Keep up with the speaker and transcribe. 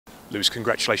Lewis,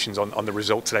 congratulations on the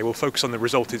result today. We'll focus on the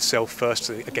result itself first.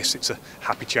 I guess it's a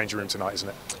happy change room tonight, isn't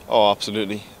it? Oh,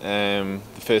 absolutely. The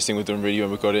first thing we've done really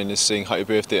when we got in is sing happy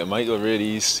birthday to Michael.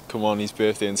 Really, he's come on his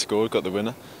birthday and scored, got the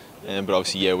winner. But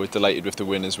obviously, yeah, we're delighted with the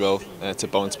win as well, to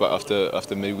bounce back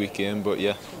after midweek game. But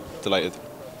yeah, delighted.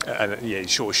 And yeah, it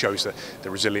sort of shows the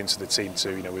resilience of the team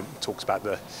too. You know, we talked about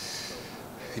the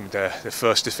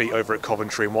first defeat over at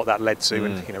Coventry and what that led to,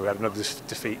 and we had another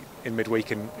defeat in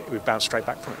midweek and we've bounced straight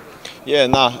back from it. Yeah,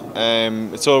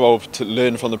 it's all about to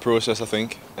learn from the process. I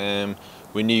think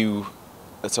we knew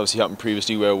it's obviously happened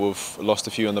previously where we've lost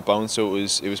a few on the bounce, so it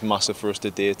was massive for us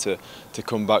today to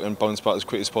come back and bounce back as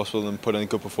quick as possible and put in a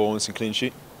good performance and clean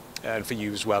sheet. And for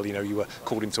you as well, you were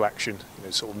called into action,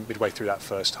 sort of midway through that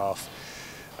first half.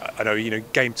 I know,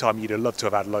 game time you'd have loved to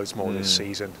have had loads more this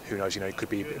season. Who knows, it could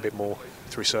be a bit more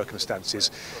through circumstances.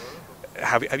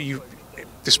 Have you,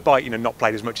 despite not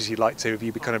played as much as you'd like to, have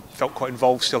you kind of felt quite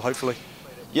involved still, hopefully?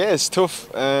 Yeah, it's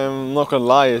tough. I'm not going to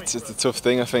lie, it's a tough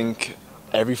thing. I think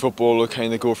every footballer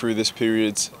kind of go through this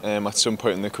period at some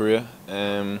point in their career.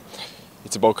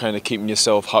 It's about kind of keeping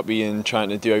yourself happy and trying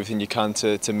to do everything you can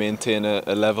to maintain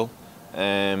a level.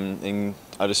 And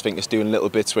I just think it's doing little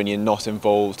bits when you're not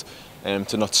involved,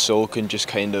 to not sulk and just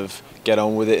kind of get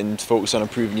on with it and focus on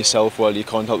improving yourself while you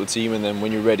can't help the team, and then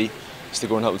when you're ready, it's to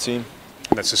go and help the team.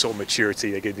 And that's the sort of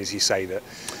maturity, again, as you say, that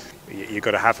you've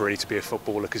got to have ready to be a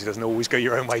footballer, because it doesn't always go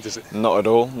your own way, does it? Not at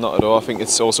all, not at all. I think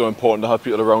it's also important to have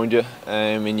people around you,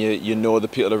 and you know the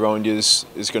people around you is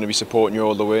going to be supporting you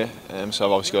all the way. So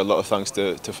I've obviously got a lot of thanks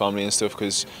to family and stuff,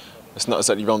 because it's not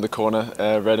exactly round the corner,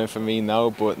 Reading for me now,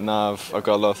 but now I've got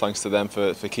a lot of thanks to them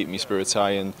for keeping me spirits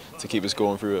high and to keep us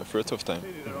going through a tough time.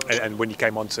 And when you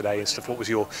came on today and stuff, what was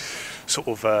your sort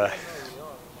of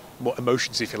what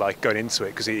emotions, if you like, going into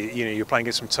it? Because you're playing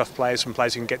against some tough players, some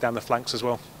players who can get down the flanks as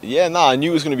well. Yeah, I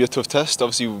knew it was going to be a tough test.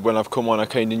 Obviously, when I've come on, I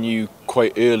kind of knew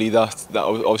quite early that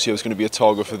obviously I was going to be a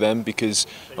target for them, because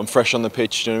I'm fresh on the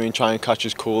pitch. You know what I mean? Trying to catch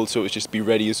us cold, so it was just be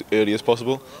ready as early as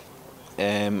possible.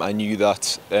 I knew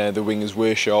that the wingers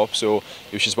were sharp, so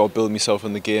it was just about building myself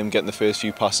in the game, getting the first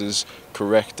few passes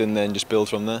correct, and then just build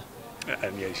from there.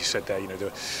 And yeah, as you said there,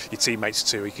 your teammates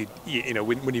too. You could,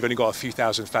 when you've only got a few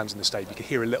thousand fans in the stadium, you can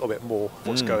hear a little bit more of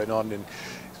what's going on, and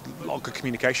a lot of good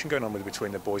communication going on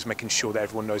between the boys, making sure that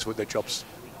everyone knows what their jobs.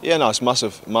 Yeah, no, it's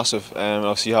massive.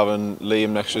 Obviously having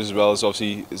Liam next to us as well is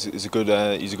obviously is a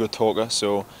good. He's a good talker,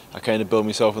 so I kind of build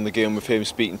myself in the game with him,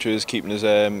 speaking to us, keeping us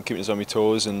on my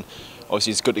toes, and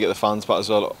obviously it's good to get the fans back as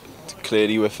well.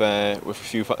 Clearly with a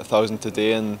few thousand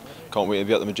today, and can't wait to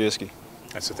be at the Majerski.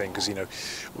 That's the thing, because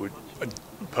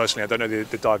personally, I don't know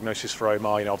the diagnosis for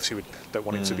Omar. Obviously we don't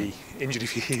want him to be injured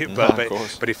if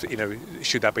but if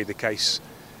should that be the case,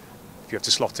 if you have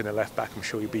to slot in a left back, I'm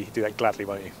sure you'll do that gladly,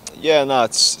 won't you? Yeah, no,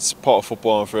 it's part of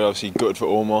football. I'm afraid. Obviously good for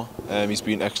Omar. He's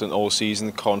been excellent all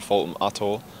season. Can't fault him at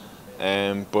all.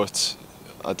 But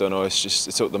I don't know. It's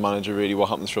up to the manager really what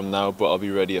happens from now. But I'll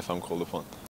be ready if I'm called upon.